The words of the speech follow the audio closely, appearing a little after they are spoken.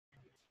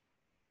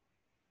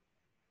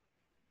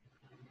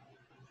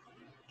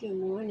Good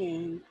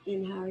morning,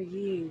 and how are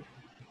you?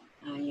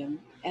 I am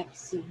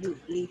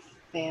absolutely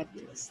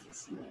fabulous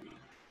this morning.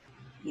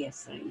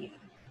 Yes, I am.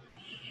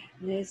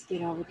 Let's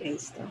get our day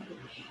started.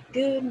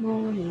 Good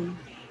morning,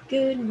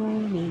 good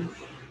morning,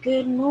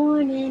 good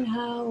morning,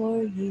 how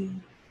are you?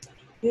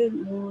 Good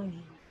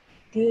morning,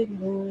 good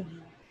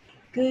morning,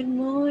 good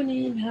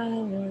morning,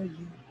 how are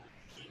you?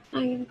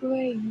 I am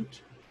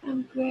great,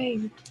 I'm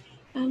great,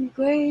 I'm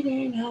great,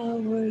 and how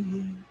are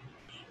you?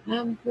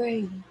 I'm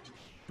great,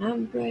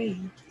 I'm great,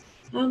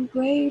 I'm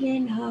great,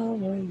 and how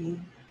are you?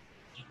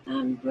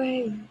 I'm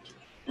great,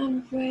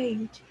 I'm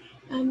great,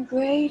 I'm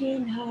great,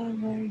 and how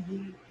are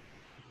you?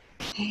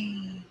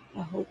 Hey,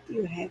 I hope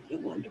you're having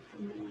a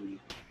wonderful morning.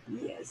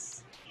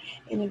 Yes,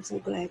 and I'm so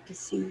glad to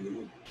see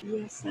you.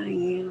 Yes, I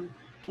am.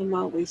 I'm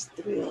always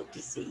thrilled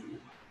to see you.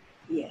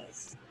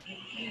 Yes.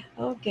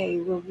 Okay,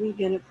 well, we're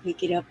going to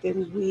pick it up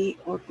and we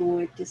are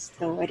going to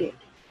start it.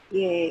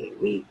 Yay,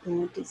 we're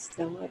going to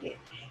start it.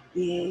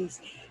 Yes.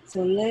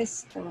 So let's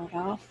start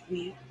off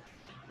with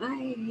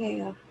I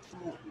have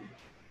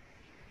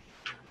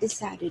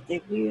decided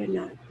that we are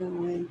not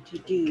going to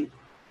do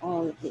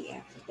all of the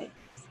alphabets.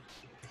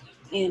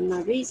 And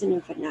my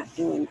reasoning for not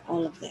doing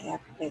all of the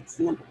alphabets,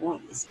 number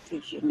one, is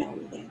because you know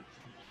them.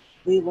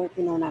 We're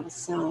working on our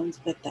sounds,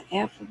 but the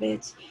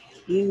alphabets,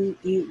 you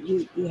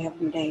have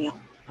them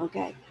down,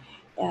 okay?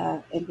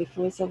 And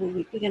before it's over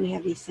with, we're gonna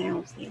have these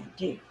sounds down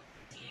too.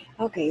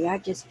 Okay, I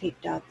just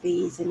picked out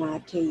these, and I'll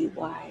tell you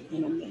why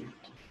in a minute.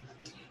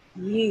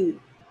 U,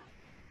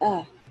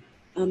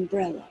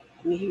 umbrella.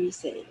 Let me hear you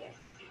say that.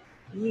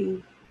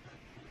 U,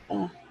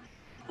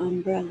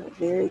 umbrella.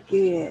 Very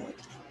good.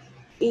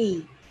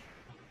 E,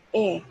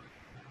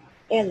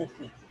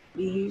 elephant.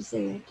 Do you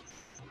say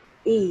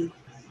it?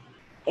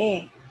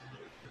 E,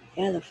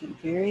 elephant.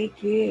 Very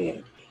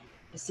good.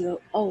 Let's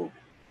go. O,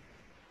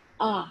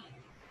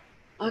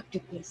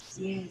 octopus.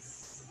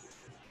 Yes.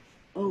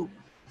 O.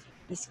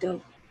 Let's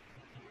go.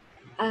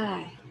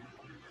 I,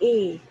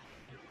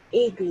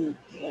 igloo.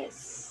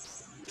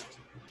 Yes.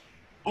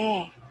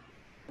 A,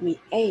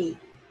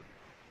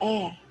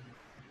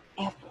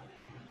 apple.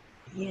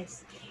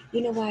 Yes.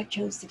 You know why I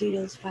chose to do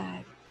those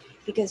five?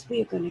 Because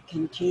we are going to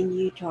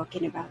continue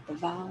talking about the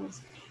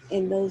vowels,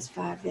 and those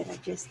five that I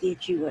just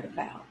did, you were the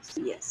vowels.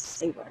 Yes,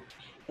 they were.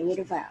 They were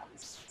the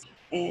vowels.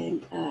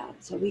 And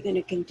so we're going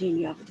to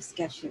continue our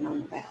discussion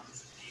on the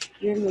vowels.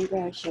 You remember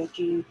I showed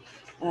you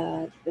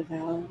the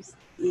vowels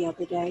the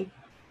other day,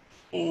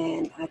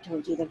 and I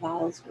told you the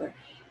vowels were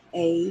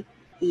A,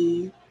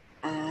 E,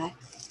 I,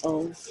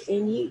 O,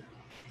 and U.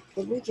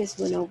 But we just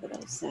went over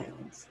those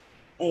sounds.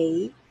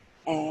 A,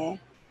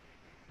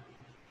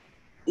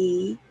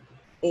 E,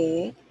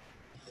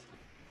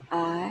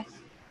 I,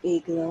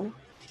 igloo.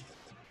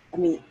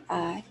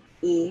 I,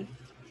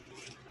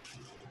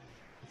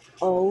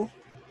 O,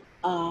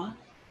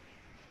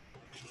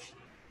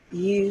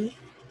 U,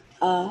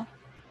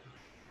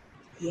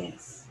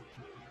 yes.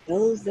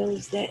 Those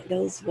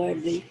were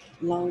the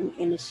long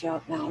and the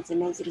short vowels,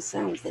 and those are the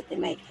sounds that they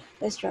make.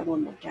 Let's try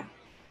one more time.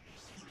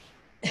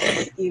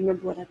 You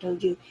remember what I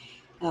told you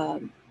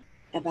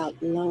about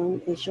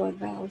long and short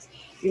vowels?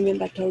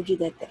 Remember I told you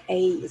that the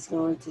A is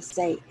going to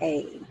say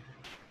A,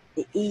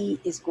 the E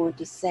is going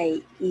to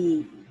say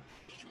E,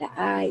 the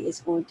I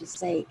is going to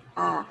say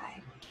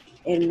I,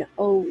 and the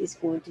O is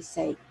going to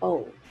say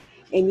O,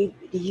 and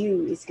the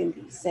U is going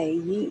to say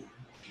U.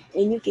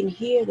 And you can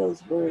hear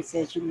those words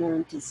as you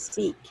learn to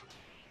speak.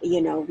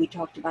 You know, we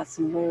talked about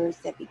some words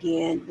that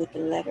began with the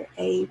letter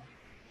A.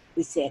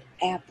 We said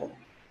apple.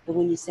 But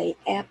when you say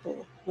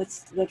apple, what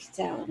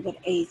sound, what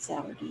A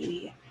sound do you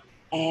hear?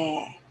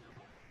 Ah,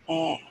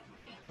 ah.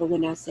 But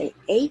when I say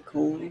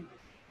acorn,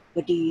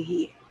 what do you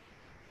hear?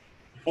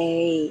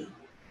 A.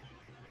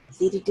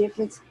 See the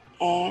difference?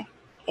 A.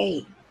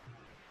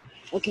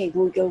 Okay,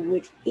 we'll go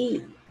with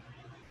E.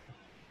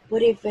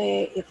 What if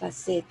I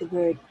said the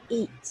word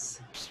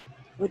eats?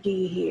 What do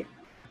you hear?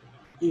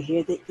 You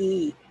hear the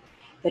E.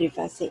 But if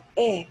I say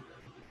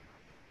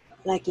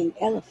like an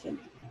elephant,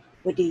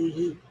 what do you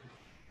hear?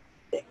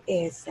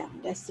 The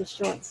sound. That's the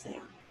short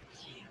sound.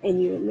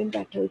 And you remember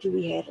I told you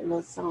we had a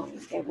little song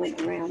that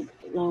went around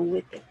along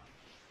with it.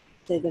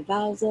 So the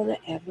vowels of the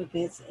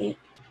alphabets, and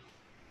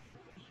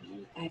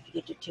I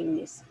forget to tune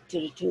this to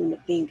the tune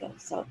of bingo.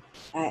 So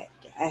I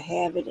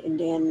have it, and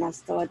then I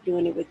start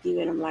doing it with you,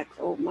 and I'm like,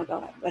 oh my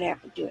God, what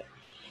happened to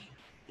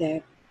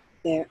it?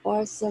 There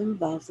are some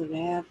vowels of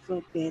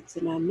alphabets,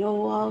 and I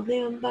know all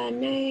them by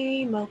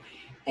name. Oh,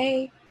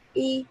 A,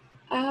 E,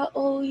 I,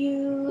 O,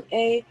 U,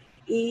 A,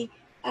 E,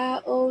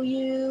 I, O,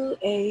 U,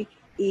 A,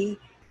 E,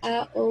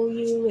 I, O,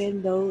 U,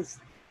 and those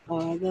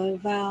are the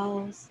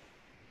vowels.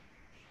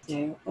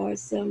 There are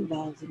some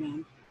vowels,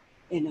 and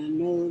I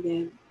know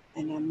them,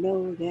 and I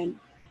know them,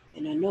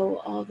 and I know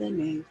all the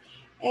names.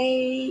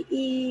 A,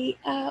 E,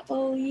 I,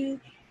 O, U,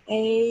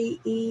 A,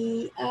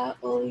 E, I,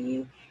 O,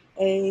 U,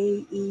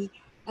 A, E,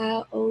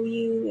 I, O,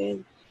 U,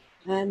 and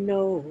I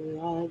know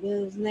all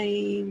those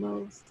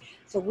names.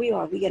 So we're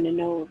going to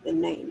know the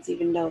names,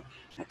 even though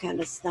I kind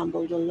of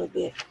stumbled a little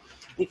bit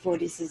before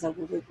this is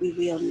over. We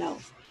will know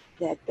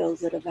that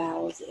those are the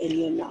vowels, and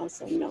you'll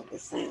also know the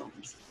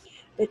sounds.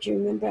 But you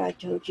remember I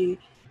told you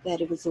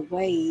that it was a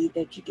way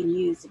that you can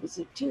use, it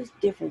was two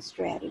different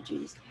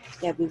strategies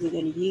that we were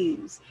going to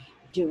use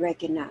to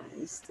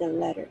recognize the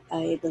letter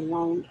A, the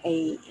long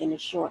A and the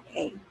short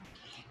A.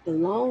 The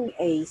long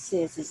A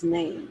says his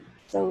name.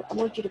 So I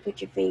want you to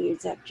put your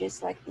fingers up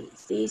just like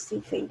these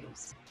two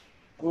fingers.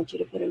 I want you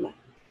to put them up.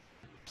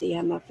 See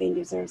how my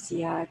fingers are?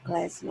 See how I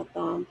clasp my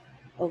thumb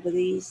over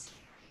these?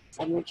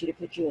 I want you to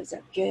put yours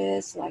up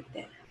just like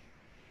that.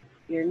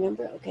 You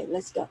remember? Okay,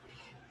 let's go.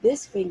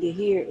 This finger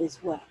here is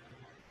what?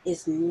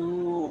 It's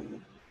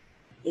long.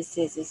 It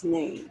says his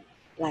name.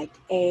 Like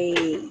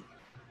A,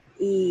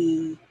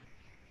 E,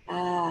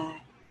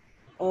 I,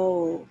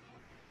 O,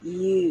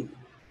 U.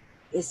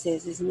 It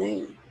says his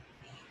name.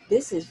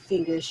 This is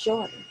finger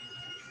shorter.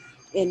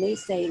 And they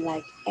say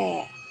like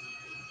A,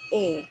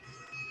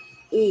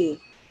 E,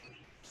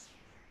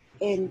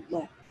 and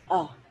what?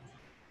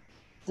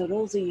 So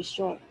those are your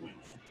short ones.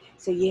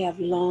 So you have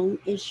long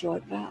and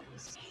short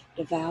vowels.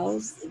 The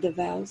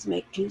vowels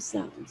make two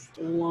sounds,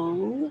 the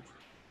long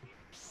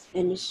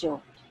and the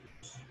short.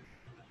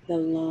 The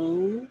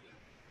long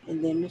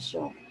and then the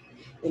short.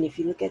 And if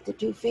you look at the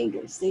two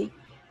fingers, see,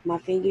 my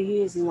finger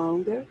here is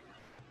longer,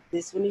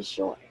 this one is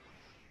shorter.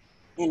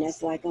 And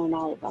that's like on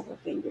all of our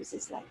fingers,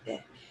 it's like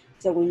that.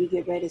 So when you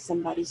get ready,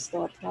 somebody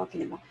start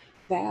talking about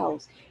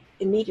vowels,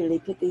 immediately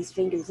put these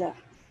fingers up.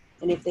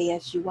 And if they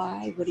ask you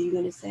why, what are you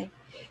going to say?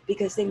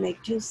 Because they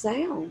make two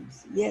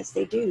sounds. Yes,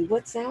 they do.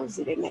 What sounds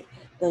do they make?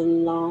 The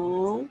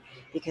long,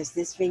 because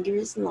this finger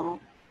is long,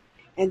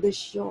 and the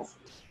short,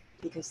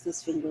 because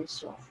this finger is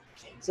short.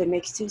 So it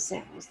makes two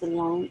sounds, the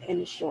long and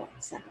the short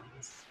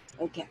sounds.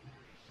 Okay.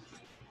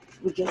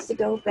 Well, just to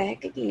go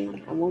back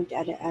again,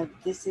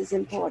 this is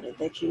important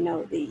that you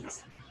know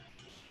these.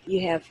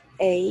 You have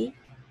A,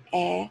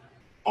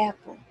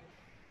 apple.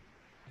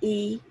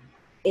 E,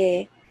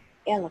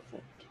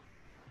 elephant.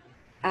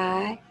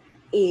 I,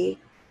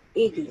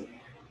 igloo.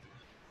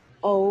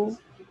 O,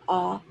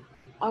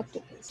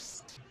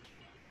 octopus.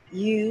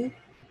 U,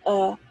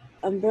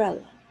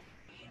 umbrella.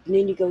 And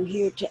then you go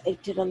here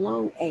to the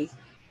long A.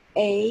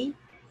 A,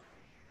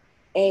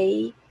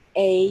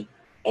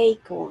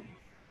 acorn.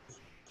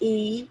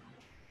 E,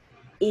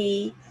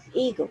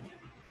 eagle.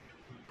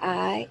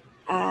 I,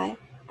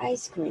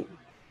 ice cream.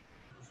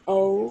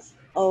 O,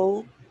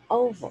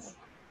 oval.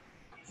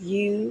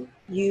 U,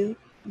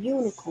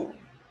 unicorn.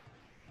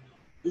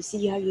 You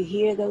see how you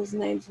hear those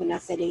names? When I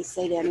say they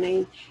say their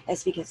name,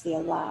 that's because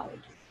they're loud.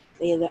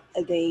 They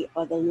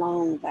are the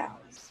long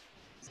vowels.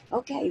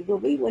 Okay, well,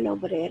 we went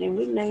over that and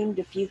we named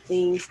a few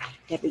things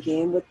that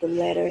began with the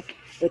letter,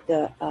 with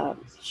the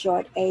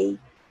short A.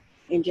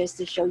 And just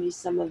to show you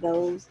some of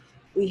those,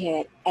 we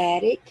had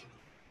attic,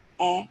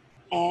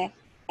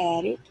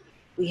 attic.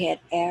 We had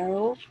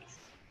arrow,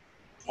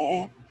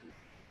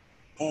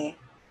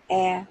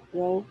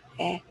 arrow,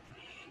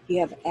 You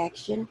have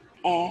action,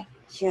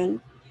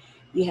 action.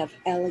 You have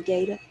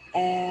alligator,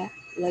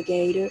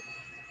 alligator.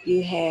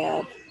 You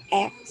have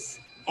axe,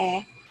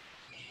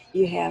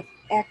 You have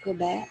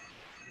acrobat,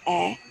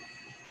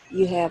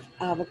 You have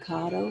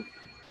avocado,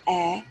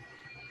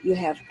 You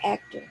have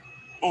actor,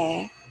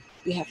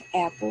 You have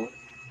apple,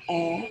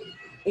 and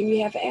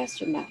you have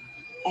astronaut,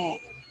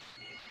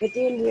 But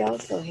then we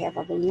also have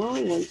other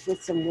long ones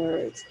with some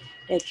words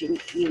that you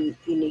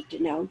need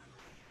to know,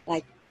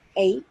 like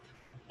ape,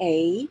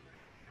 A,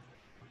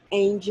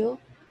 angel,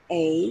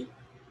 A,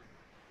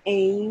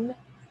 aim,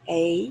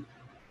 A,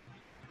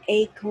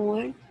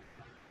 acorn,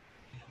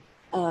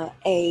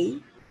 A.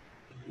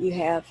 You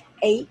have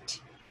eight,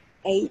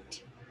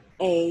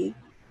 A,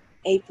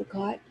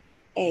 apricot,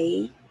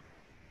 A,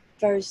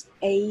 first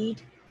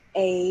aid,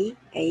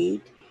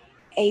 aid,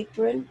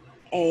 apron,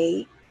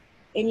 A,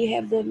 and you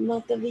have the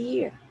month of the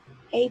year,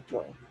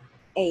 April,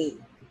 A.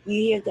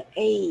 You hear the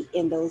A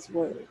in those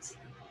words.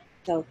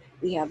 So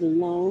we have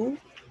long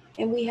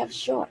and we have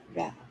short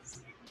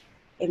vowels.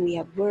 And we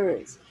have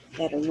words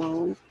that are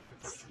long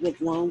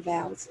with long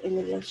vowels and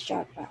with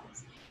short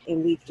vowels.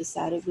 And we've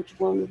decided which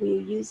one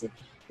we're using,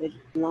 the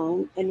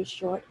long and the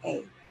short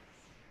A.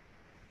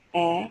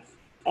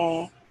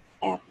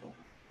 Apple.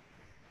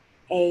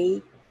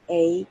 A,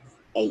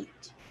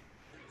 eight.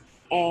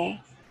 A,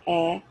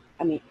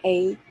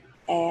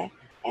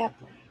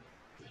 apple.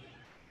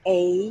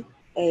 A,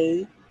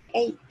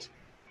 eight.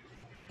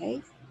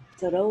 Okay?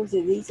 So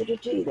these are the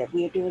two that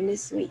we are doing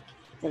this week,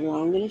 the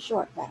long and the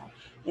short vowel.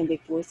 And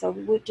before it's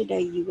over with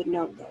today, you would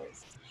know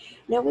those.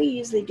 Now we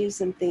usually do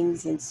some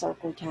things in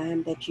circle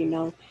time that you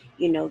know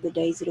the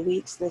days of the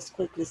weeks. Let's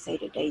quickly say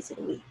the days of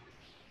the week.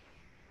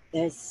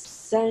 There's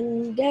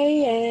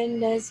Sunday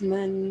and there's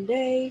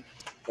Monday.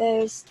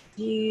 There's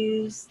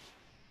Tuesday.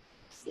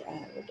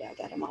 I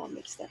got them all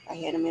mixed up. I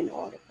had them in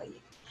order for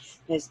you.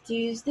 There's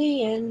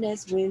Tuesday and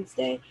there's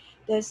Wednesday.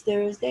 There's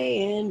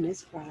Thursday and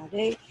there's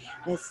Friday.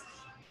 There's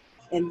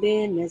And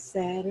then the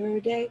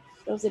Saturday,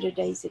 those are the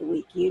days of the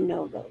week. You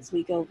know those.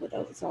 We go over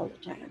those all the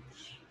time.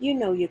 You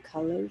know your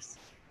colors.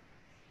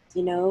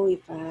 You know,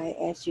 if I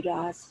asked you to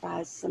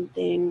identify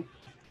something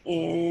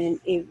and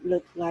it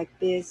looked like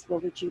this,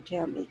 what would you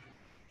tell me?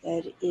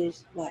 That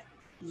is what?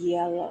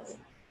 Yellow.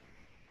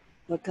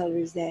 What color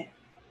is that?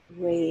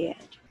 Red.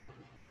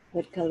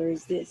 What color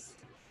is this?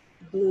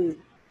 Blue.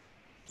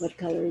 What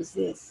color is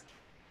this?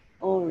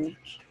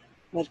 Orange.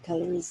 What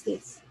color is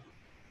this?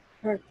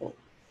 Purple.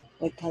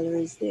 What color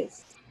is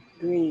this?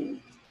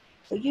 Green.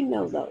 So you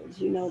know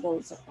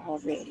those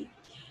already.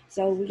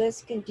 So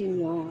let's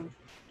continue on.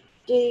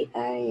 Today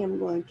I am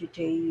going to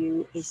tell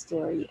you a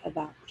story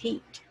about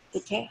Pete the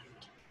cat.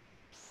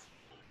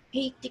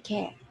 Pete the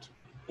cat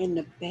and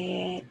the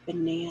bad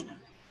banana.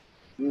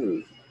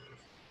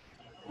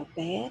 A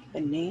bad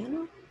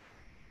banana?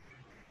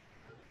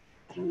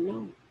 I don't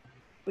know.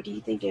 What do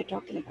you think they're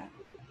talking about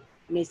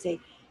when they say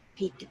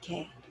Pete the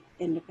cat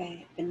and the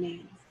bad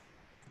banana?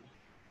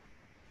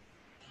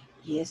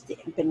 Yes, the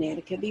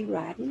banana could be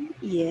rotten.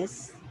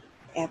 Yes,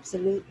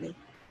 absolutely.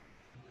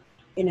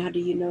 And how do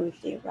you know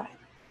if they're rotten?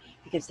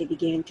 Because they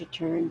began to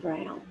turn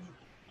brown.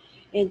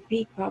 And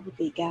Pete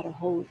probably got a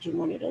hold to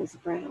one of those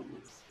brown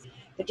ones.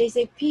 But they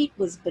say Pete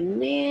was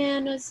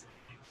bananas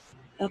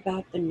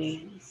about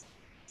bananas.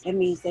 That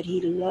means that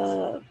he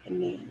loved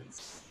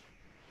bananas.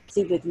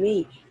 See, with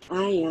me,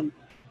 I am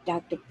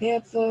Dr.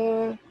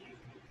 Pepper.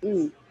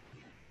 I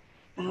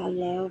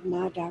love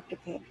my Dr.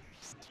 Pepper.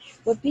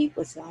 But Pete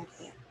was like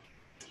that.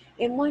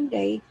 And one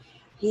day,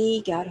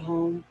 he got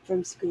home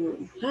from school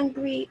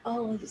hungry.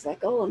 Oh, he was like,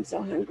 oh, I'm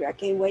so hungry. I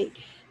can't wait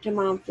till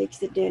Mom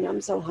fixes the dinner.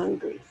 I'm so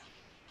hungry.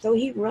 So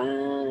he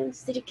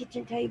runs to the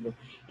kitchen table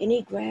and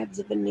he grabs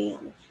a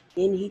banana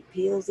and he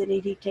peels it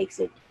and he takes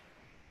it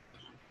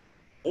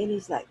and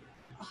he's like,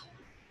 oh,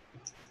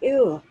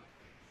 ew,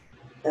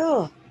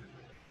 ew,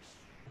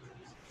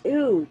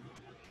 ew.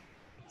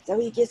 So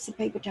he gets the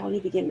paper towel and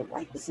he began to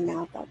wipe his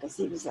mouth out because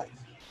he was like,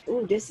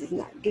 oh, this is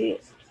not good.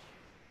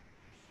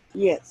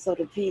 Yeah, so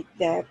the Pete,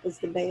 that was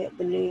the bad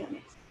banana.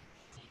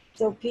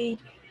 So Pete,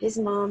 his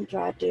mom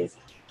tried to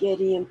get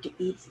him to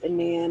eat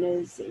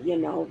bananas. You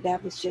know,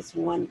 that was just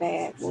one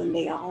bad one.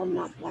 They all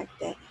not like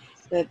that.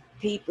 But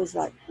Pete was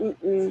like,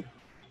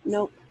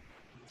 nope,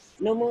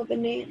 no more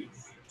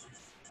bananas.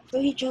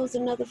 So he chose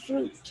another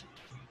fruit.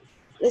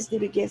 Let's do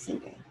the guessing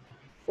game.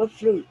 What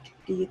fruit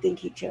do you think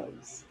he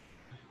chose?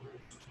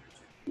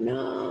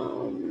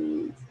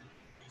 No,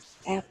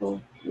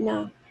 apple,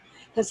 no.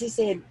 Because he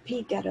said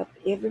Pete got up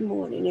every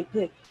morning and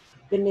put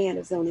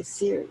bananas on his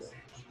cereal.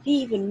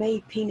 He even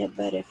made peanut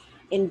butter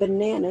and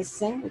banana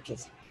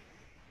sandwiches.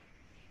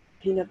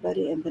 Peanut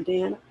butter and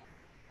banana.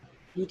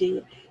 He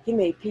did. He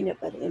made peanut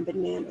butter and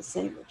banana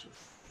sandwiches.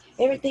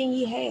 Everything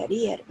he had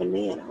a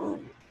banana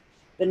on it.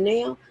 But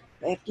now,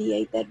 after he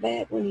ate that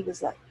bad one, he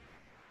was like,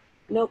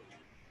 nope.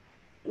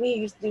 Let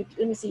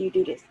me see you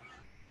do this.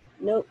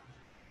 Nope,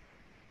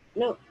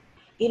 nope.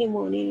 He didn't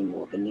want any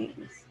more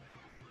bananas.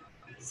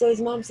 So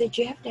his mom said,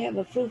 you have to have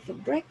a fruit for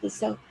breakfast.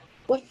 So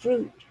what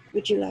fruit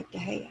would you like to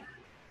have?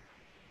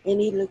 And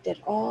he looked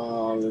at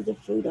all of the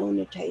fruit on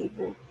the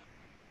table.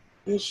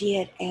 And she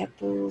had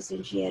apples,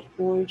 and she had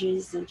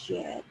oranges, and she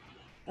had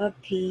a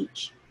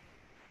peach.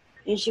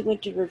 And she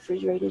went to the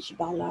refrigerator and she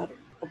bought out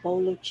a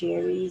bowl of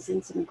cherries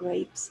and some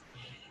grapes.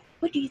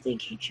 What do you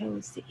think he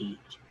chose to eat?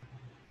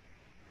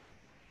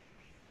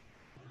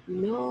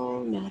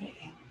 No, not an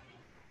apple.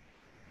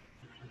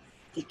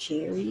 The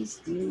cherries,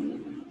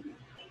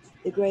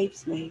 the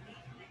grapes maybe,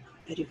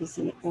 but it was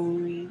an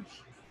orange.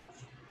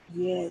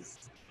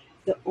 Yes,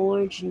 the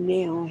orange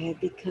now had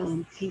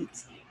become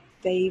Pete's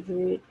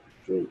favorite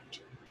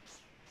fruit.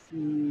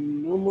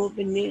 No more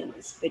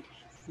bananas, but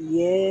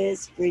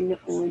yes, bring the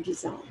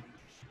oranges on.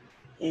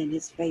 And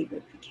his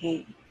favorite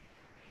became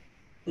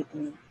the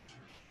orange.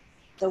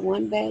 So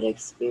one bad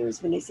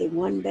experience, when they say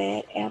one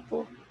bad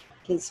apple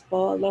can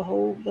spoil the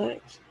whole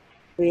bunch,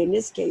 or in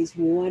this case,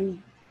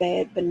 one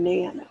bad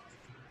banana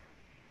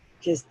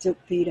just took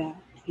Pete out.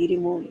 He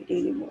didn't want it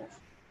anymore.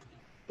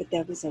 But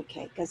that was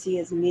okay, because he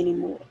has many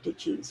more to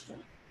choose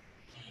from.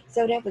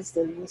 So that was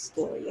the little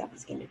story I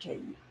was going to tell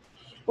you.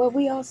 Well,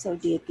 we also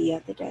did the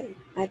other day.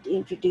 I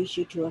introduced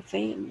you to a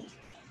family.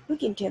 Who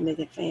can tell me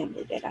the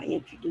family that I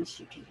introduced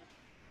you to?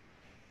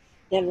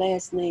 Their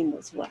last name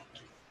was what?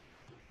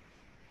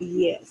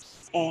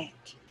 Yes,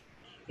 At.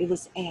 It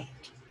was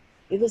At.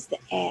 It was the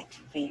At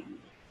family.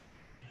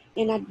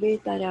 And I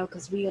read that out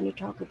because we're going to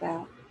talk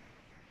about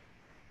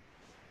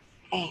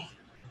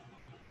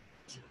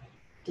ACT,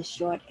 the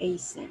short A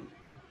sound.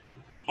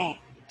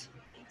 ACT.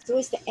 So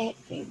it's the ACT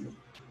family.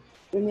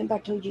 Remember I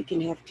told you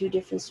can have two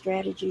different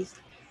strategies?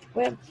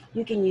 Well,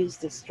 you can use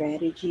the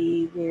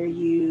strategy where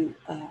you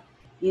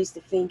use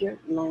the finger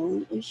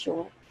long and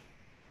short,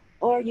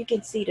 or you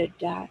can see the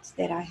dots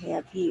that I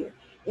have here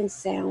and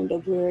sound the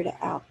word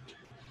out.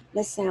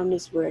 Let's sound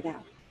this word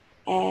out.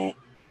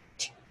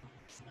 ACT,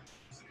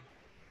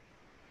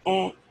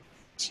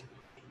 ACT.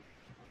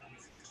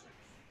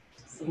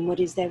 And what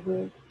is that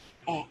word?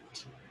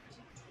 ACT.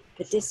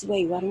 But this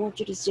way, I don't want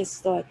you to just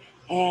start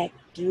at,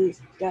 do,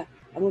 da.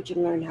 I want you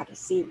to learn how to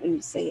see it when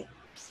you say it.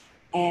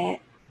 At,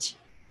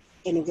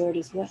 and the word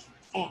is what?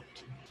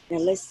 At. Now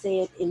let's say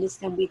it, and this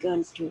time we're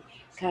going to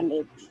kind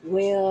of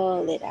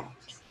will it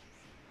out.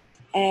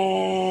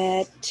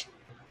 At.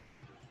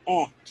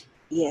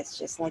 Yes,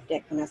 just like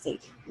that when I say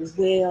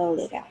will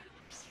it out.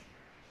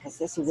 Because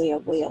that's a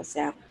well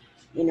sound.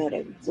 You know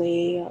that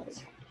well.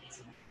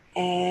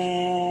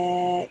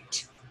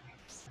 At.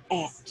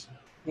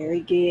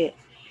 Very good.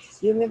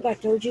 You remember I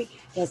told you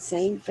that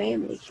same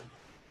family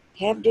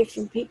have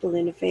different people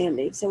in the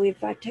family. So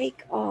if I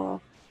take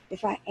off,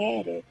 if I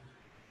added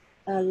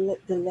the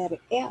letter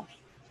F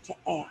to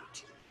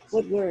at,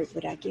 what word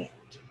would I get?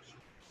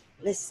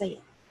 Let's say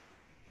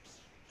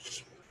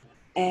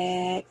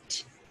it.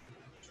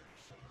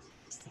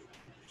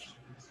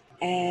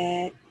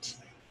 At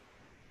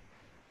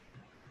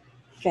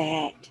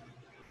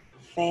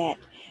fat.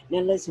 Now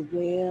let's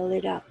wheel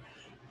it up.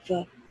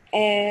 For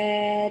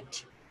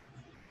at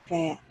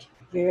fat.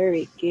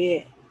 Very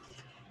good.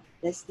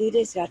 Let's do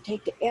this. I'll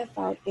take the F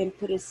out and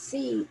put a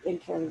C in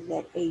front of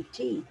that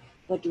AT.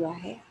 What do I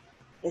have?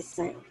 The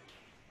sound.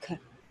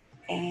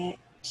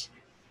 At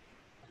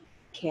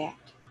cat.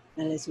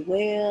 Now let's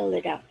wheel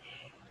it out.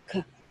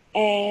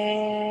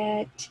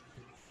 At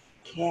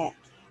cat.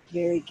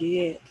 Very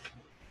good.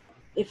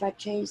 If I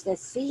change that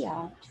C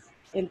out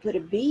and put a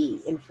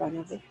B in front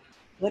of it,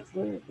 what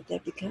word would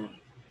that become?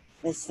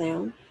 The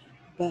sound.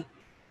 But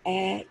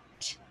at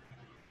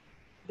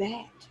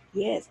bat.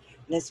 Yes.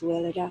 Let's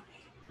wheel it out.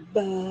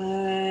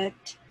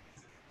 But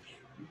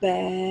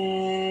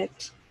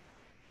bat.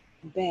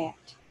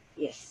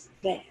 Yes,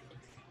 bat.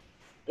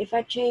 If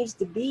I change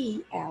the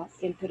B out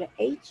and put an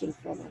H in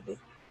front of it,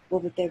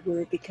 what would that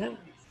word become?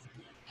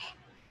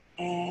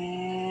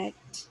 At.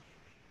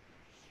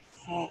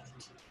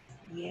 Hat.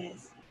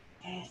 Yes,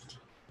 hat.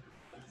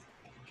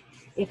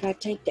 If I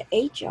take the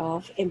H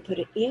off and put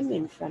an M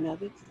in front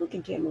of it, who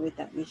can tell me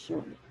without me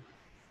showing it?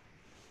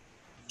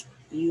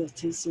 You are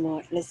too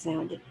smart. Let's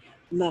sound it.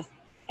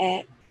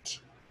 At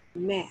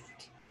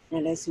mat. Now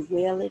let's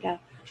wheel it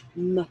up.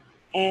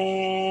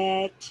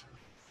 At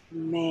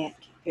mat.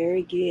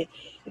 Very good.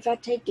 If I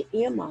take the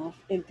M off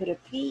and put a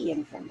P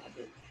in front of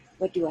it,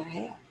 what do I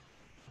have?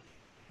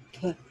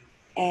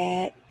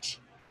 At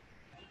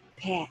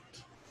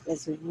pat.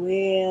 Let's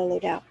wheel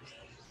it up.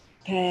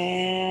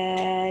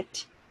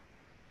 Pat.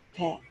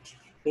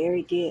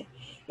 Very good.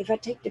 If I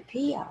take the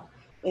P out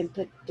and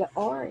put the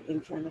R in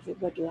front of it,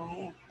 what do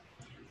I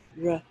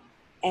have?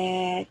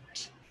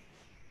 At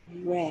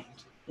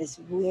rat. Let's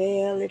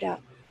wheel it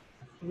up.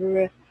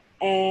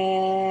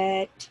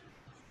 At.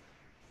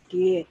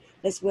 Good.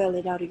 Let's wheel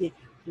it out again.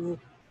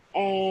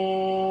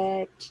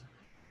 At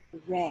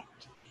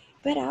rat.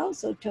 But I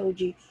also told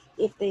you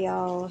if they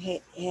all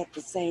had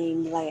the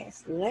same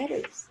last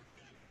letters,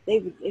 they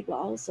were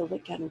also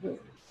what kind of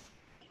words?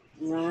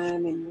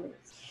 Rhyming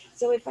words.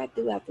 So if I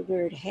threw out the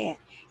word hat,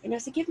 and I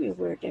said, give me a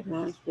word that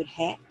rhymes with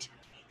hat,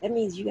 that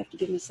means you have to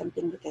give me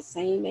something with the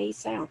same A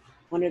sound.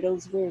 One of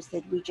those words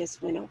that we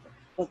just went over.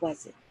 What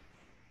was it?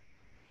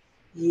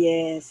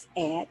 Yes,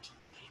 at.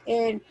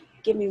 And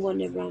give me one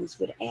that rhymes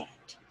with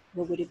at.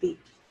 What would it be?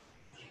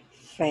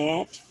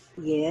 Fat.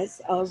 Yes,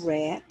 a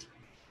rat.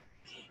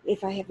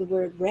 If I have the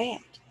word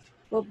rat,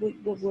 what word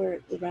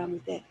would rhyme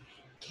with that?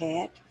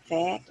 Cat,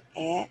 fat,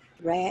 at,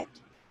 rat,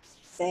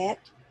 sat,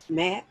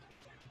 mat.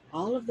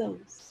 All of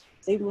those,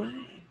 they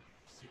rhyme.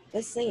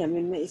 Let's say them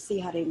and let's see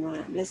how they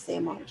rhyme. Let's say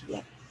them all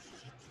together.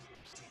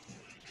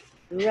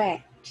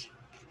 Rat,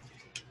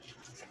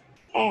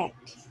 at,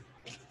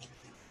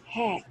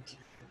 hat,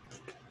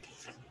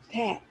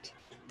 pat,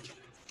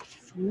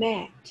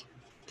 mat,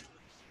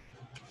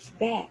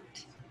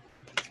 bat,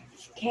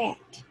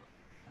 cat,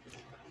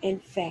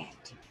 and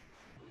fat.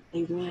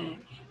 They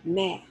rhyme.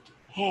 Mat,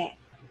 hat,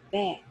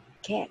 bat,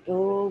 cat.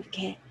 Oh,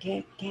 cat.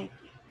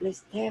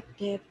 Let's tap.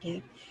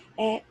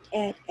 At,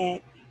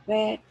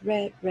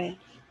 rat,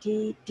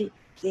 t.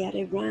 See how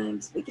they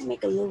rhymes? We can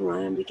make a little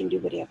rhyme. We can do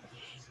whatever.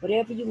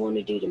 Whatever you want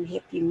to do to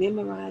help you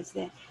memorize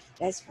that,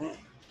 that's fine.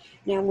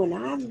 Now, when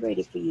I'm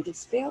ready for you to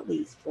spell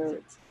these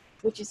words,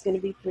 which is going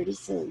to be pretty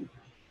soon,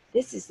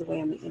 this is the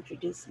way I'm going to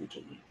introduce them to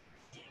you.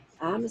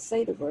 I'm going to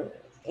say the word,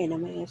 and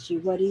I'm going to ask you,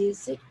 what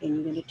is it? And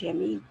you're going to tell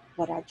me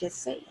what I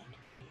just said.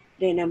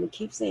 Then I'm going to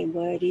keep saying,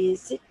 what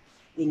is it?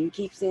 Then you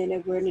keep saying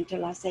that word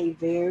until I say,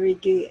 very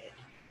good.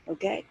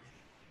 Okay?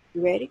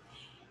 You ready?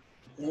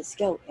 Let's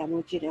go. I'm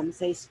going to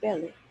say, spell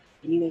it.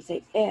 And you're going to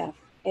say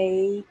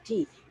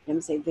F-A-T. I'm going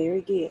to say,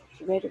 very good.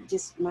 You ready?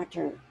 Just my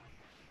turn.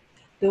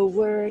 The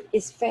word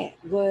is fat.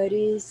 What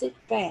is it?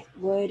 Fat.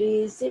 What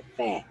is it?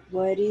 Fat.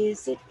 What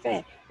is it?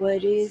 Fat.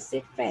 What is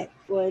it? Fat.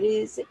 What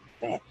is it?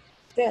 Fat.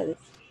 Spell it.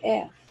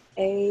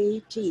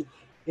 F-A-T.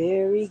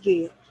 Very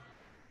good.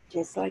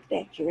 Just like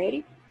that. You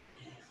ready?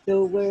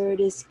 The word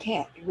is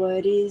cat.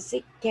 What is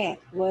it? Cat.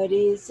 What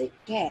is it?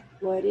 Cat.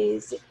 What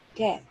is it?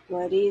 Cat.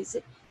 What is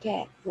it?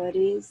 Cat. What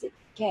is it?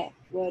 Cat.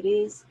 What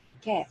is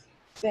cat?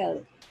 Spell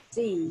it.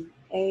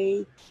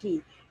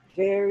 C-A-T.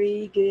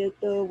 Very good.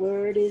 The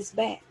word is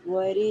back.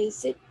 What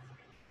is it?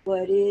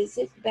 What is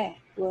it back?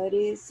 What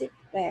is it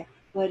back?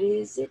 What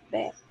is it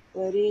back?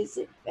 What is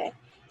it back?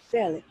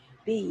 Spell it.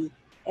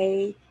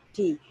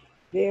 B-A-T.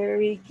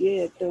 Very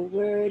good. The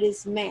word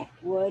is Mac.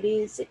 What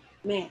is it?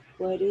 Mac.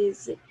 What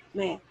is it?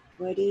 Mac.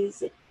 What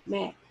is it?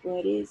 Mac.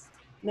 What is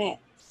Mac?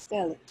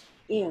 Spell it.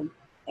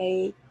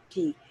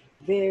 M-A-T.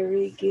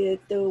 Very good.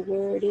 The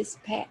word is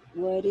Pat.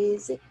 What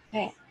is it?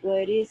 Pat.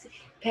 What is it?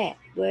 Pat.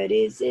 What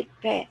is it?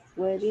 Pat.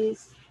 What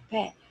is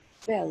Pat?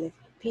 Spell it.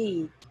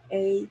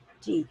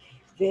 P-A-T.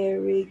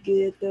 Very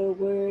good. The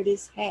word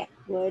is hat.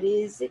 What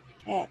is it?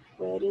 Hat.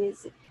 What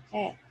is it?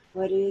 Hat.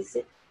 What is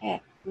it?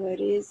 Hat. What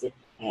is it?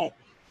 Hat.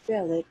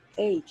 Spell it.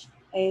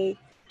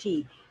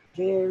 H-A-T.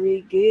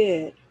 Very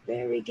good.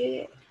 Very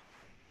good.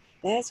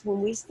 That's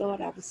when we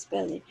start our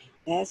spelling.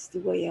 That's the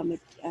way I'm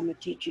gonna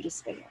teach you to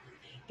spell.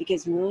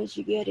 Because once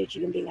you get it,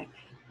 you're gonna be like,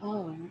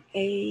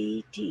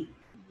 R-A-T.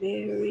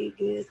 Very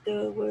good.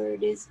 The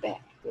word is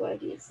back.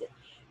 What is it?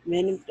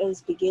 Many of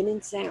those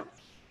beginning sounds.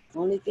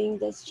 Only thing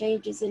that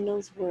changes in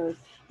those words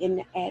in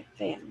the at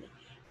family.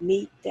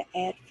 Meet the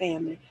at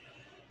family.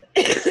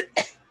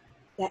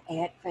 The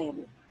at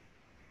family.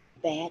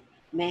 Bat,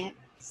 mat,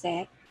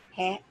 sack,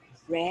 hat,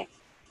 rat,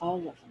 all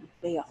of them.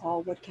 They are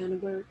all what kind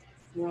of words?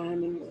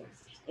 Rhyming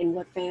words. And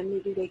what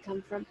family do they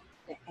come from?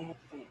 The at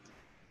family.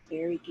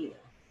 Very good.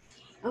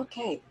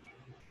 Okay,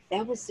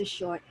 that was the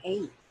short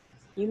A.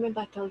 You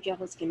remember I told you I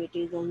was going to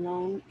do the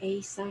long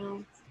A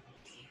sound?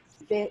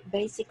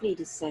 Basically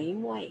the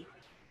same way.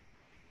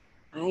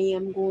 I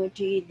am going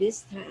to,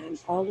 this time,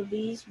 all of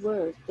these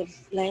words, the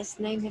last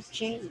name have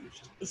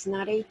changed. It's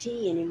not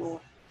A-T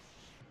anymore.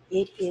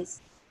 It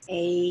is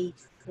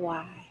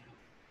A-Y.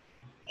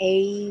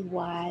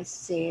 A-Y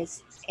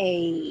says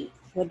A.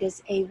 What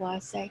does A-Y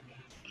say?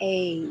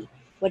 A.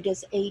 What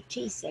does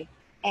A-T say?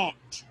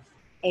 At.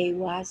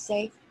 A-Y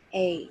say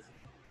A.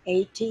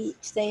 A-T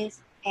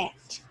says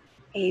at.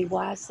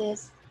 A-Y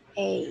says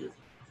A.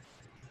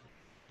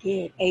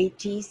 Good.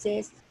 A-T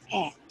says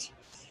at.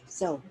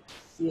 So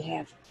you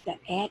have the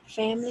at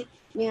family.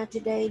 Now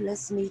today,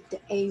 let's meet the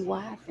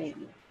A-Y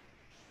family.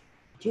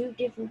 Two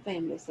different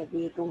families that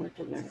we are going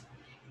to learn.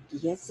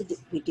 Yesterday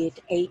we did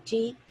the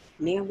A-T.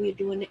 Now we're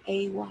doing the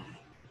A-Y.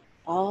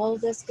 All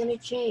that's going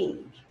to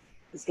change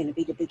is going to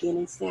be the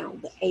beginning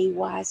sound. The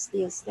A-Y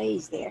still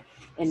stays there.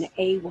 And the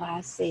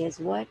A-Y says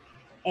what?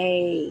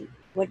 A.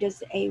 What does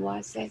the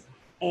A-Y say?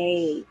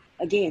 A.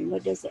 Again,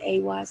 what does the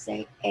A-Y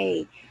say?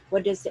 A.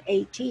 What does the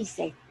A-T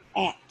say?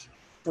 At.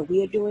 So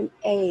we are doing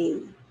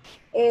A.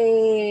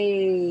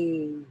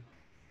 A.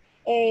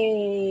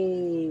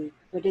 A.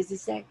 What does it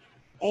say?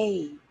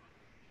 A.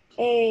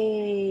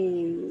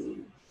 A.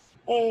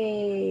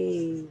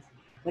 A.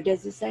 What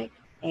does it say?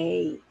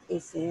 A.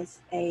 It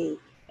says A.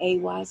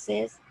 AY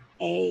says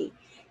A.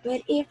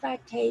 But if I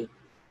take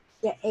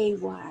the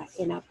AY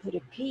and I put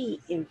a P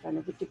in front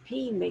of it, the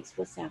P makes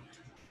what sound?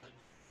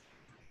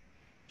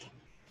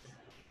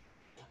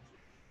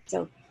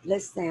 So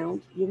let's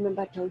sound. You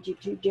remember I told you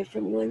two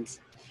different ones?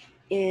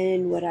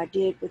 And what I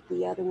did with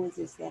the other ones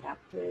is that I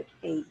put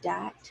a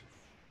dot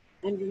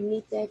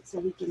underneath that so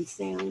we can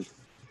sound.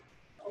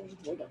 Oh,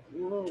 hold on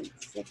 1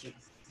 second.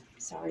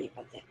 Sorry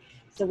about that.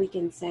 So we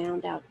can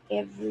sound out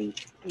every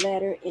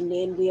letter and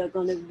then we are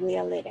going to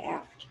wail it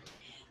out.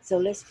 So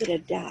let's put a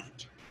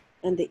dot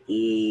under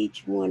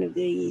each one of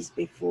these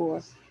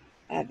before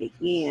I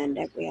begin.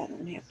 That way I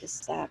don't have to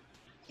stop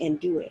and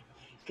do it.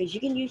 Because you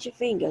can use your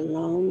finger,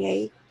 long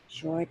A,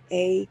 short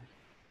A.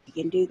 You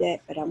can do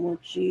that, but I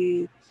want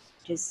you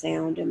to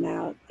sound them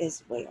out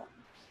as well.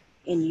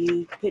 And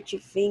you put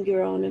your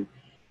finger on them,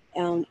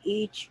 on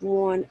each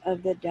one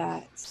of the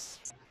dots,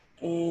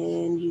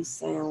 and you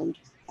sound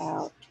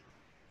out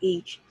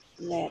each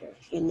letter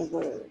in the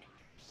word.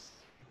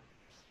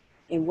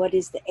 And what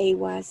does the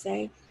AY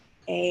say?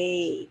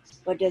 A.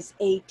 What does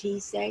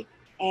AT say?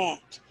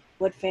 At.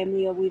 What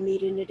family are we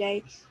meeting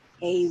today?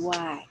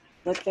 AY.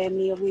 What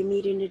family are we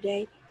meeting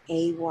today?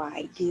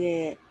 AY.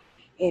 Good.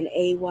 And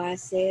AY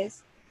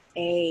says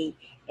A.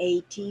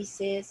 AT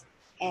says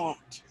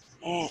at.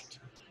 At.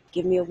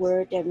 Give me a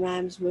word that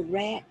rhymes with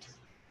rat.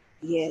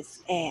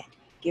 Yes, at.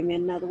 Give me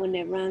another one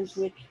that rhymes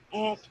with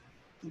at.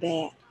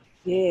 Bat.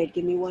 Good.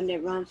 Give me one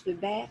that rhymes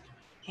with bat.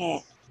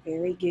 Hat.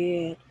 Very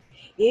good.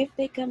 If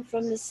they come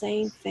from the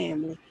same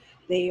family,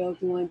 they are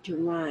going to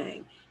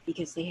rhyme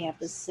because they have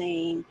the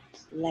same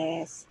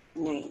last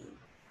name.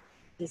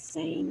 The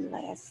same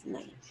last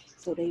name.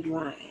 So they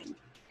rhyme.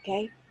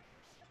 Okay?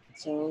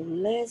 So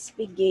let's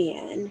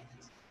begin.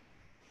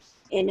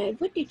 And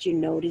what did you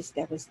notice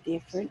that was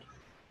different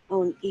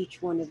on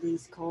each one of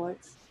these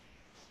cards?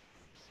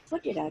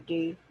 What did I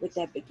do with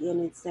that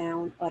beginning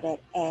sound or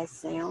that as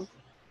sound?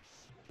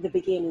 The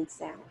beginning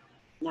sound,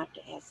 not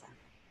the as sound.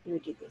 Let me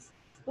do this.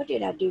 What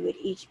did I do with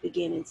each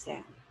beginning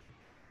sound?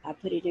 I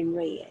put it in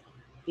red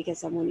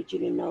because I wanted you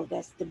to know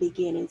that's the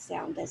beginning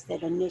sound. That's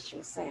that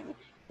initial sound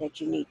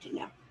that you need to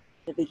know.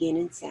 The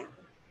beginning sound.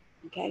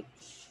 Okay?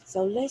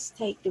 So let's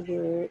take the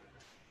word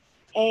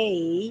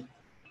A,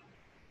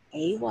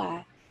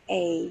 AY,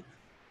 A,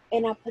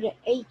 and I put an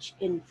H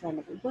in front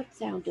of it. What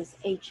sound does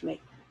H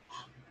make?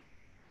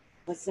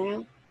 What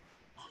sound?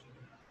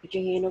 Put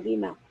your hand over your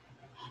mouth.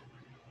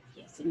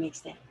 Yes, it makes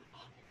that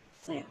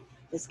sound.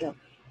 Let's go.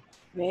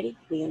 Ready?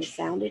 We're going to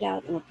sound it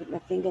out. I'm going to put my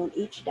finger on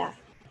each dot.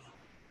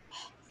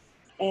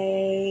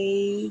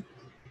 A,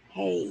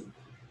 hey.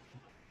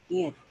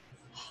 Again.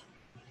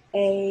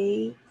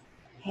 A,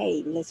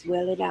 hey. Let's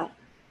well it out.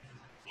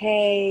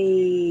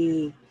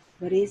 Hey.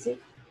 What is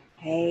it?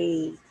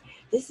 Hay.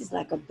 This is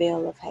like a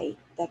bale of hay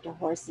that the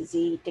horses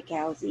eat, the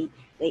cows eat.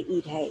 They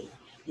eat hay.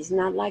 It's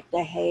not like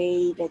the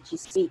hay that you're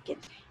speaking.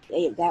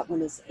 That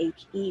one is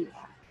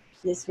H-E-Y.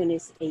 This one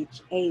is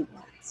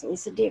H-A-Y. So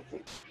it's a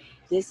difference.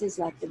 This is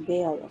like the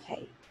bale of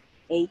hay.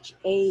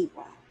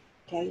 H-A-Y.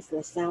 Okay, so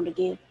let's sound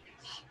again.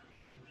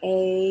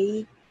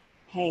 A,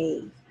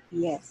 hay.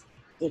 Yes,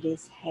 it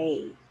is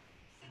hay.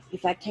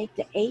 If I take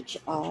the H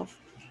off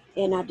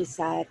and I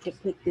decide to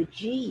put the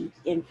G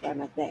in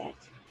front of that,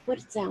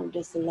 what sound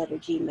does the letter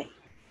G make?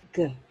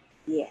 G.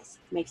 Yes,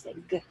 makes a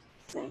G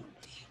sound.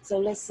 So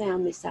let's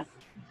sound this out.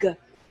 G.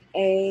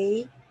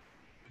 A,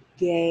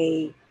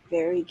 gay.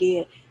 Very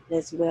good.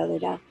 Let's well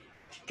it out.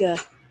 G.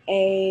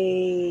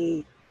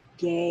 A,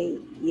 gay.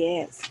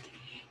 Yes.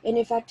 And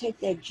if I take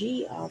that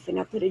G off and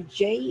I put a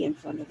J in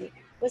front of it,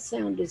 what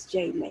sound does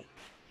J make?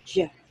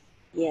 J.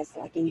 Yes,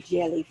 like in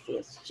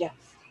jellyfish. J.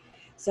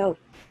 So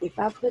if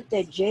I put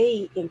that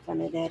J in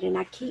front of that and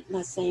I keep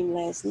my same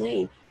last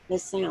name,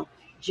 let's sound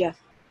J,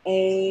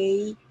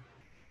 A,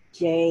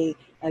 J,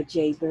 a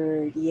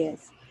jaybird,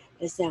 yes.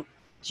 Let's sound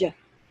J,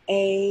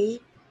 A,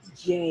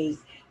 J.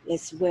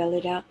 Let's spell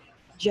it out.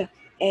 J,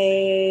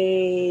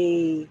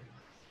 A.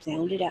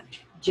 Sound it out.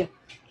 J,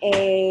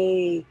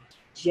 A,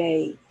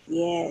 J.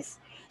 Yes.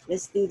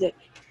 Let's do the,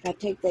 if I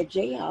take that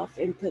J off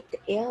and put the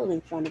L in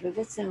front of it,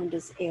 what sound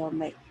does L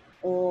make?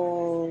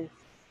 Oh.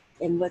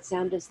 And what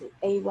sound does the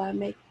AY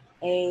make?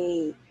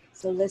 A.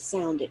 So let's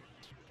sound it.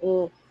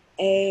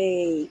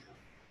 A.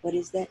 What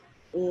is that?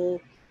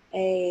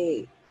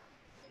 A.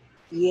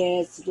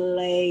 Yes,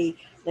 lay.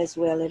 Let's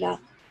well it out.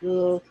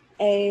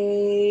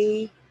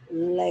 A.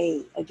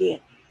 Lay.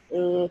 Again.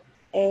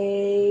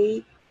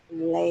 A.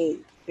 Lay.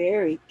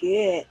 Very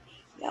good.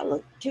 Y'all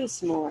look too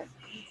smart.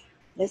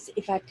 Let's,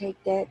 if I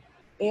take that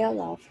L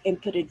off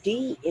and put a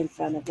D in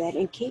front of that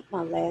and keep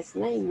my last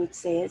name, which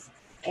says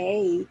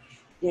A,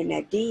 then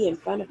that D in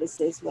front of it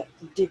says what?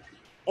 D,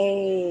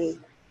 A,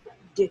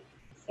 D,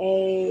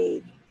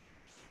 A,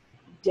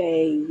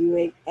 day. You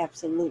ain't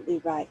absolutely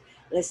right.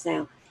 Let's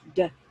sound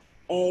D,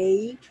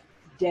 A,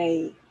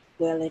 day.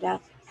 Well it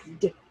out.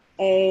 D,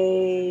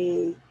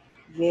 A.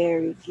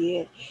 Very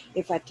good.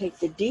 If I take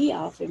the D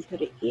off and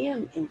put an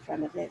M in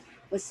front of it,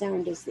 what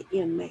sound does the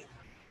M make?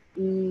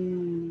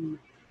 Good.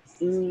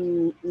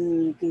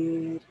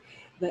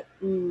 But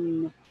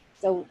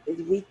so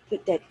we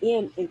put that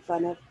M in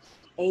front of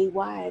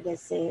AY that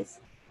says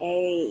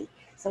A.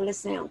 So let's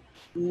sound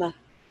M,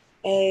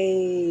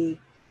 A,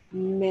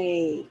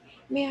 may.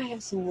 May I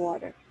have some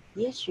water?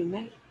 Yes, you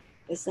may.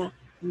 Let's sound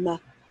M,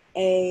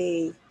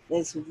 A.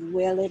 Let's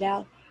well it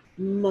out.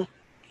 M,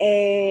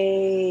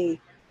 A,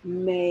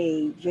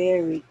 may.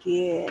 Very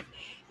good.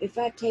 If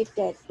I take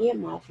that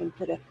M off and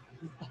put a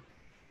B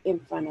in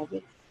front of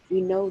it,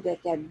 we know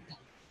that that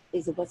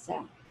is a what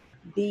sound?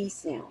 B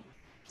sound.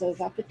 So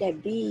if I put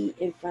that B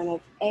in front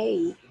of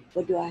A,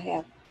 what do I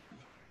have?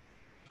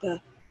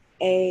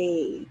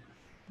 A,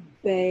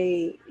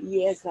 Bay.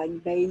 Yes,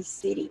 like Bay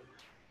City.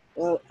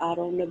 Or out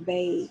on the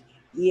bay.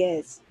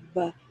 Yes,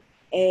 but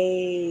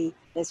A.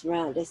 Let's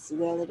round. Let's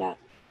swell it out.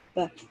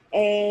 But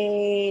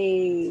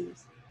A.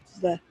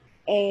 But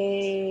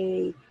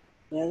A.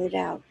 Well it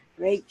out.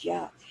 Great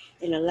job.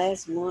 And the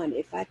last one,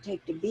 if I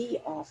take the B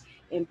off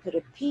and put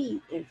a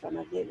P in front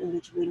of it, in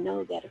which we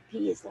know that a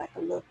P is like a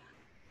little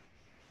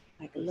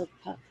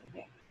puff of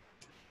there.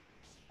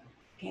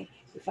 Okay,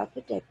 if I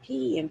put that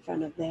P in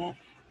front of that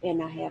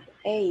and I have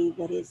A,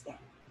 what is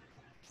that?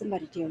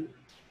 Somebody tell me.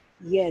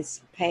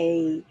 Yes,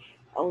 pay.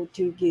 Oh,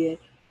 too good.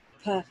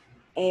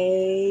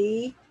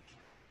 A,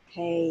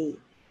 pay.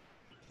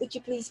 Would you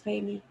please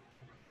pay me?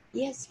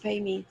 Yes, pay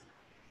me.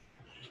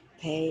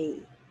 Pay.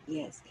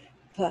 Yes.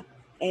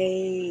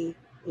 A.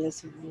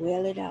 Let's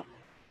well it out.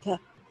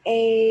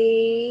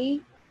 A,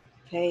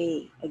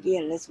 pay.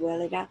 Again, let's well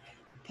it out.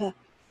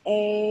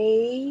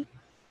 A,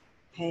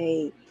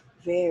 pay.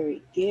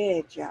 Very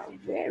good, y'all.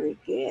 Very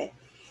good.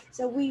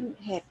 So we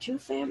have two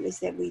families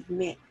that we've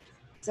met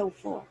so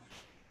far.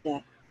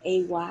 The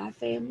AY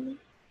family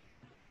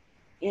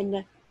and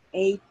the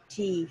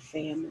AT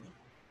family.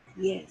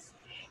 Yes.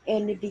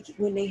 And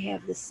when they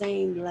have the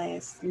same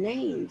last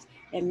names,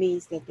 that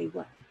means that they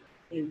what?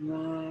 They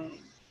rhyme.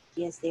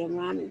 Yes, they're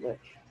rhyming word.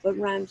 What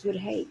rhymes with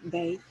hey,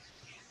 babe?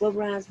 What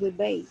rhymes with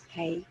babe?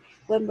 Hey.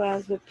 What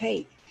rhymes with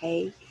pay?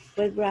 Hey.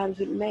 What rhymes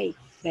with may?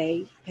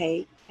 Babe,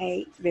 pay,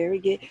 hey. Very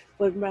good.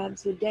 What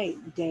rhymes with day?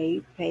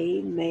 Day,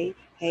 pay, may,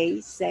 hey,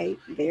 say.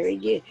 Very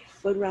good.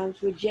 What rhymes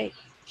with J?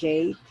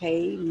 J,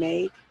 pay,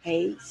 make,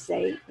 pay,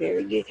 say.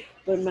 Very good.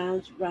 But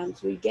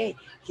rhymes with gay.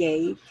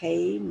 J,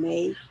 pay,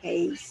 make,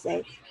 pay,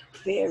 say.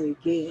 Very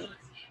good.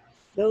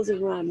 Those are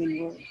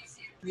rhyming words.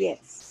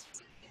 Yes.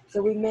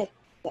 So we met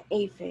the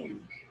A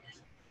family,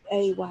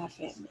 AY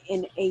family,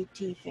 and the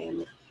AT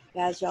family.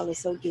 Guys, y'all are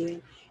so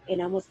good.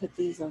 And I'm going to put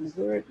these on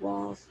the word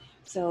wall.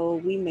 So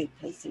we may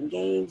play some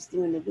games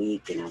during the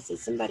week. And I'll say,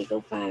 somebody go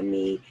find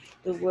me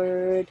the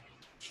word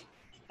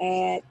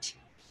at,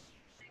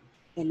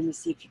 and let me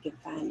see if you can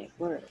find that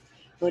word.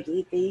 But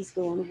these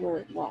go on the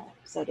word wall.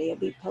 So they'll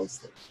be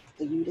posted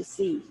for you to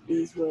see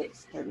these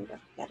words. Turn it up,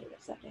 got it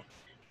upside down.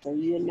 So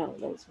you know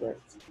those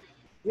words.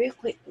 Real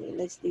quickly,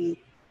 let's do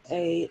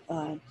a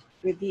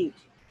review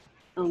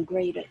on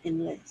greater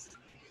and less.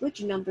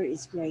 Which number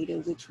is greater?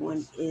 Which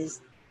one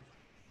is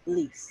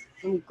least?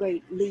 From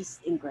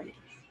least and greater.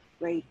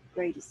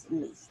 Greatest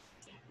and least.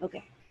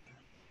 Okay.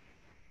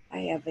 I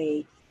have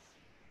a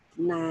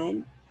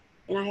 9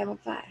 and I have a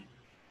 5.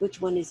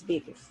 Which one is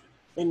bigger?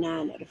 The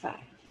 9 or the 5?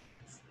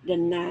 The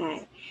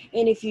 9.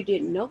 And if you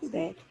didn't know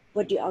that,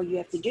 all you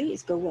have to do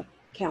is go up,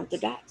 count the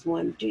dots.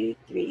 1, 2,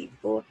 3,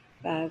 4,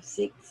 5,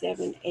 6,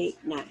 7, 8,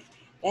 9.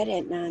 That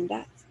had 9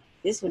 dots.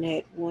 This one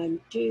had 1,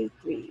 2,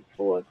 3,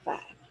 4, 5.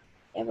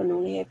 That one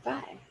only had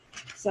 5.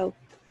 So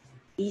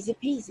easy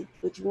peasy.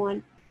 Which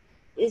one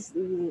is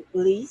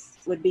least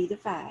would be the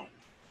 5.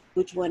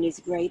 Which one is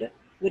greater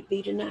would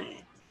be the 9.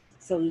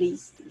 So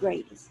least,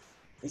 greatest.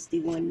 Let's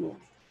do one more.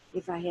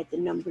 If I had the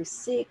number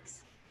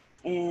 6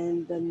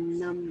 and the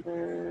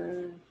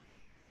number,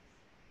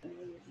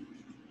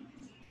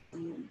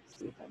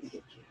 see if I can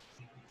get you,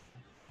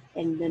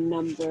 and the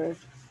number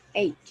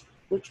 8,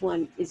 which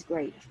one is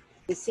greater?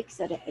 The 6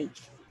 or the 8?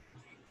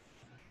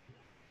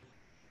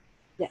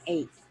 The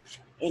 8.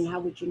 And how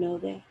would you know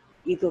that?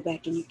 You go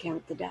back and you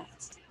count the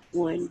dots.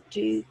 1,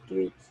 2,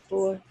 3,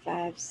 4,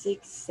 5,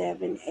 6,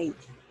 7, 8.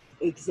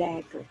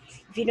 Exactly.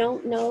 If you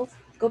don't know,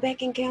 go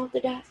back and count the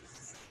dots.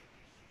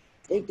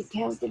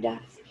 Count the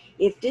dots.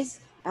 If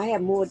I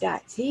have more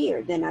dots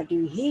here than I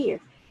do here,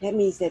 that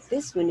means that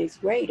this one is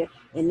greater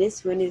and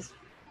this one is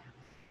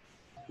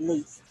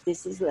least.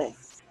 This is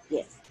less.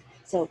 Yes.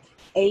 So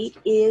 8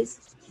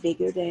 is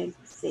bigger than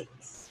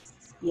 6.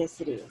 Yes,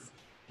 it is.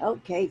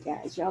 Okay,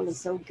 guys, y'all are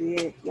so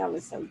good. Y'all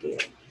are so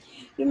good.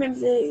 You remember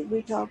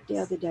we talked the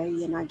other day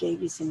and I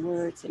gave you some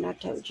words and I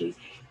told you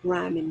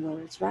rhyming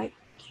words, right?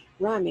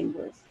 Rhyming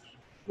words.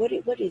 What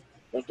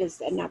does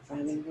that, not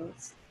rhyming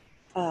words,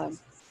 um,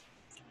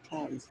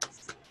 um,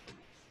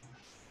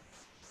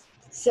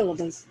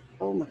 syllables.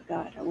 Oh my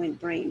God, I went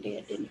brain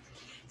dead, didn't I?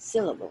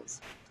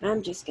 Syllables.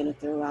 I'm just going to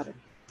throw out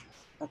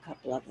a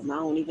couple of them. I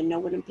don't even know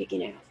what I'm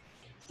picking out.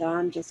 So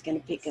I'm just going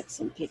to pick up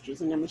some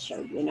pictures and I'm going to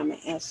show you and I'm going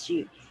to ask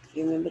you.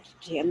 You remember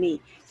to tell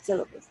me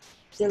syllables.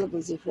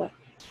 Syllables is what?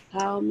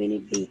 How many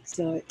beats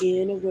are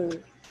in a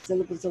word?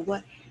 Syllables are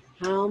what?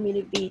 How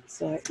many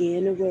beats are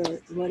in a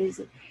word? What is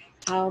it?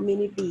 How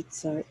many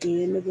beats are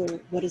in the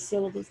word? What are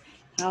syllables?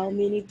 How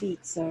many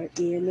beats are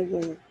in the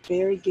word?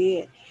 Very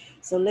good.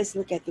 So let's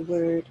look at the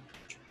word.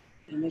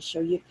 I'm going to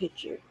show you a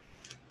picture.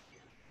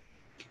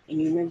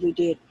 And you remember we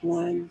did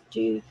 1,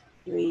 2,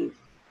 3,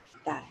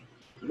 thigh.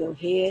 You go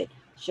head,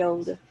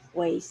 shoulder,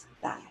 waist,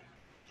 thigh.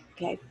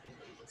 Okay?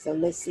 So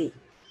let's see.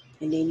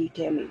 And then you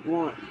tell me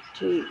 1,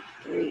 2,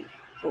 3,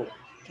 4.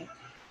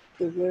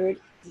 Okay?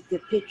 The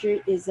picture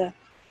is a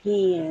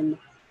hen.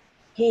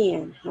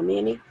 Hen. How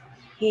many?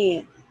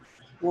 Hen.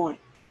 1.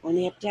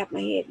 Only have to tap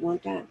my head one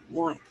time.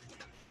 1.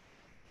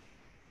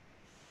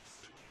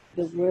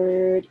 The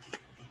word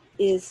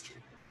is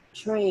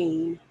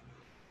train.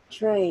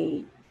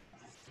 Train.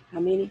 How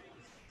many?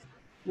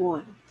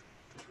 1.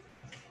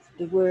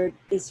 The word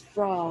is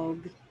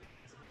frog.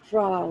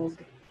 Frog.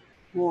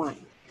 1.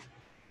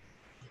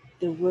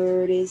 The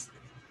word is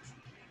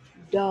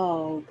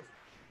dog.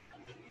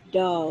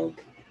 Dog.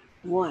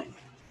 1.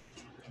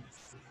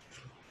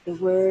 The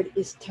word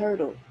is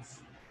turtle.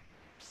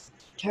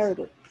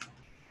 Turtle.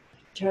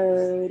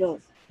 Turtle.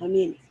 How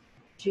many?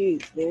 2.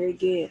 Very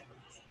good.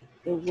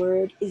 The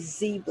word is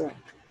zebra.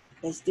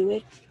 Let's do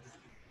it.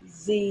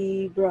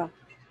 Zebra.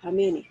 How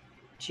many?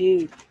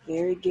 2.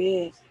 Very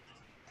good.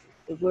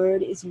 The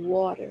word is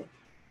water.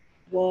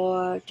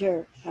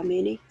 Water. How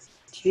many?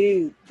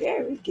 2.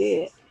 Very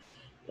good.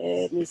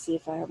 Let me see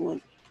if I have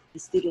one.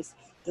 Let's do this.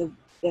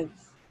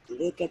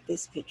 Look at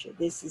this picture.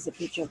 This is a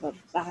picture of a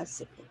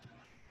bicycle.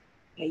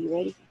 Okay, you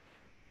ready?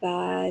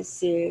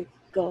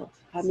 Bicycle.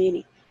 How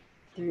many?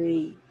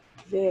 3.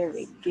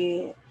 Very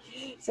good.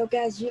 So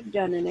guys, you've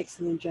done an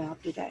excellent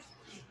job today.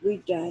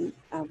 We've done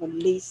our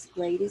least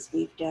greatest.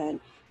 We've done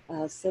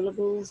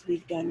syllables.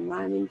 We've done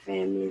rhyming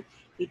family.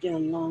 We've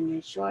done long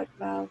and short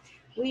vowel.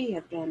 We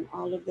have done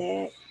all of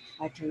that.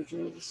 I told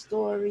you the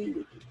story. We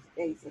did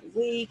days of the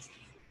weeks.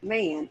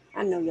 Man,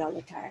 I know y'all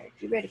are tired.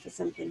 You ready for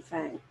something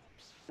fun?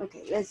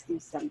 Okay, let's do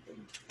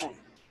something fun.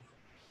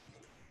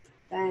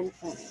 Fun.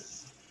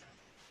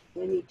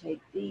 Let me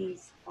take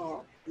these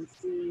off and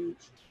see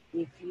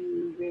if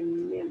you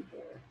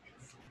remember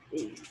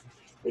these.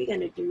 We're going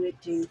to do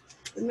it to,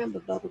 remember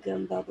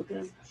bubblegum?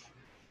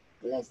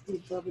 Let's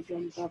do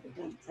bubblegum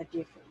a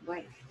different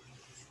way.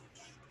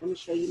 Let me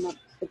show you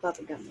the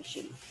bubblegum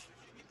machine.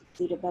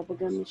 See the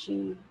bubblegum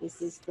machine?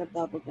 This is the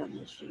bubblegum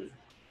machine.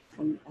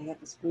 I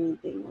have a screen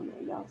thing on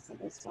there, y'all, so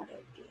that's why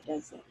it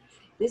does that.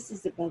 This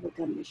is the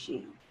bubblegum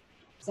machine.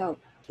 So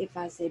if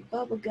I say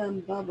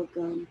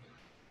bubblegum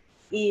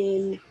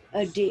in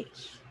a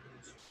dish,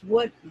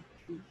 what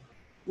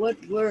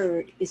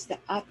word is the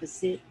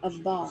opposite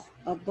of ball,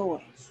 of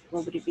boy?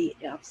 What would it be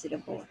the opposite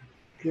of boy?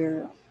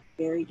 Girl.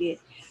 Very good.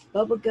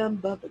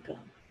 Bubblegum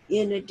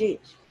in a dish.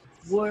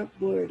 What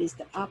word is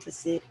the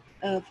opposite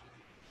of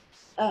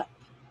up?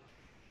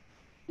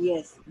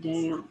 Yes,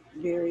 down.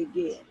 Very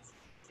good.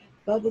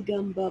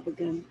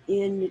 Bubblegum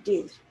in the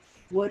dish.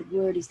 What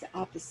word is the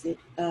opposite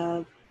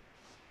of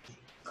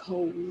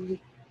cold?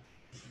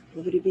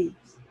 What would it be?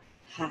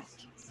 Hot.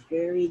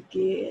 Very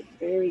good,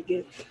 very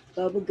good.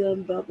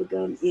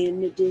 Bubblegum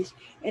in the dish.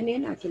 And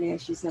then I can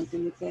ask you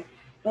something with that.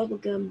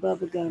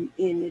 Bubblegum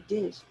in the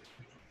dish.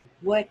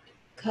 What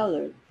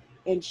color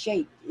and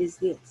shape is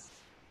this?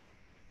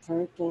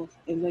 Purple.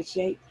 And what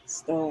shape?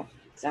 Star.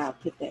 So I'll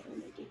put that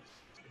on the dish.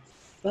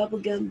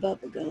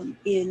 Bubblegum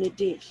in the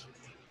dish.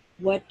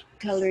 What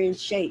color and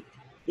shape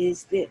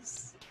is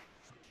this?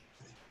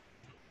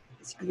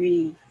 It's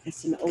green.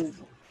 It's an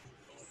oval.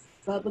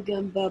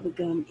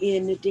 Bubblegum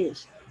in the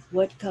dish.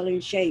 What color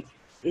and shape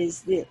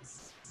is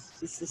this?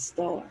 It's a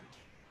star.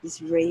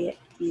 It's red.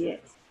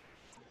 Yes.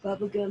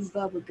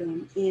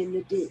 Bubblegum in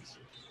the dish.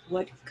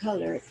 What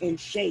color and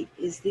shape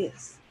is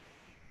this?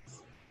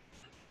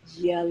 It's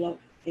yellow,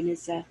 and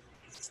it's a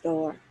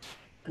star.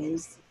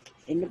 Goes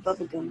in the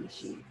bubblegum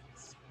machine.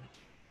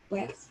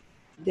 Well,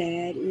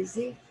 that is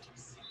it.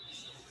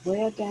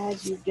 Well,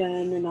 guys, you've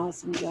done an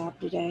awesome job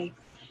today.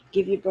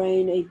 Give your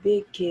brain a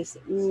big kiss.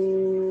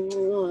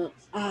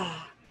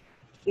 Ah.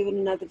 Give it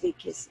another big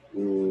kiss.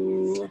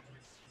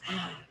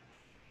 Ah.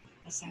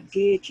 That's how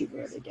good you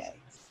were today.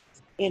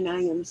 And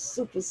I am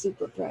super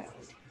proud.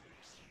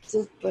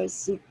 Super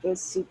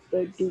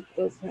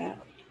duper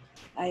proud.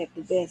 I have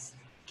the best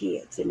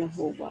kids in the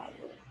whole wide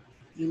world.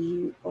 And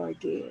you are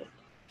good.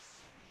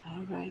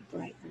 All right,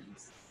 bright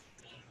ones.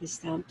 It's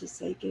time to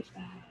say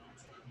goodbye.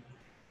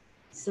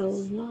 So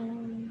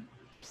long,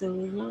 so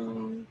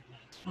long.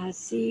 I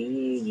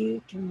see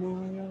you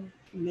tomorrow.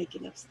 I'm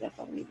making up stuff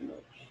I don't even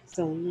know.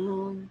 So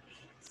long,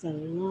 so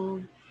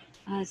long.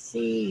 I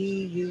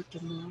see you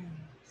tomorrow.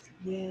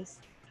 Yes,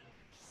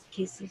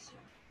 kisses,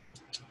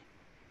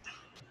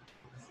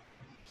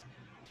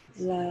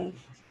 love,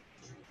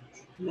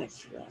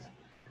 much love,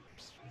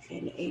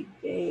 and a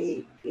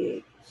big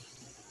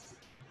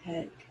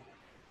hug.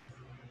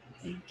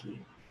 Thank you.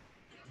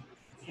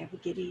 Have a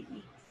good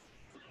evening.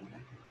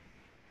 Bye-bye.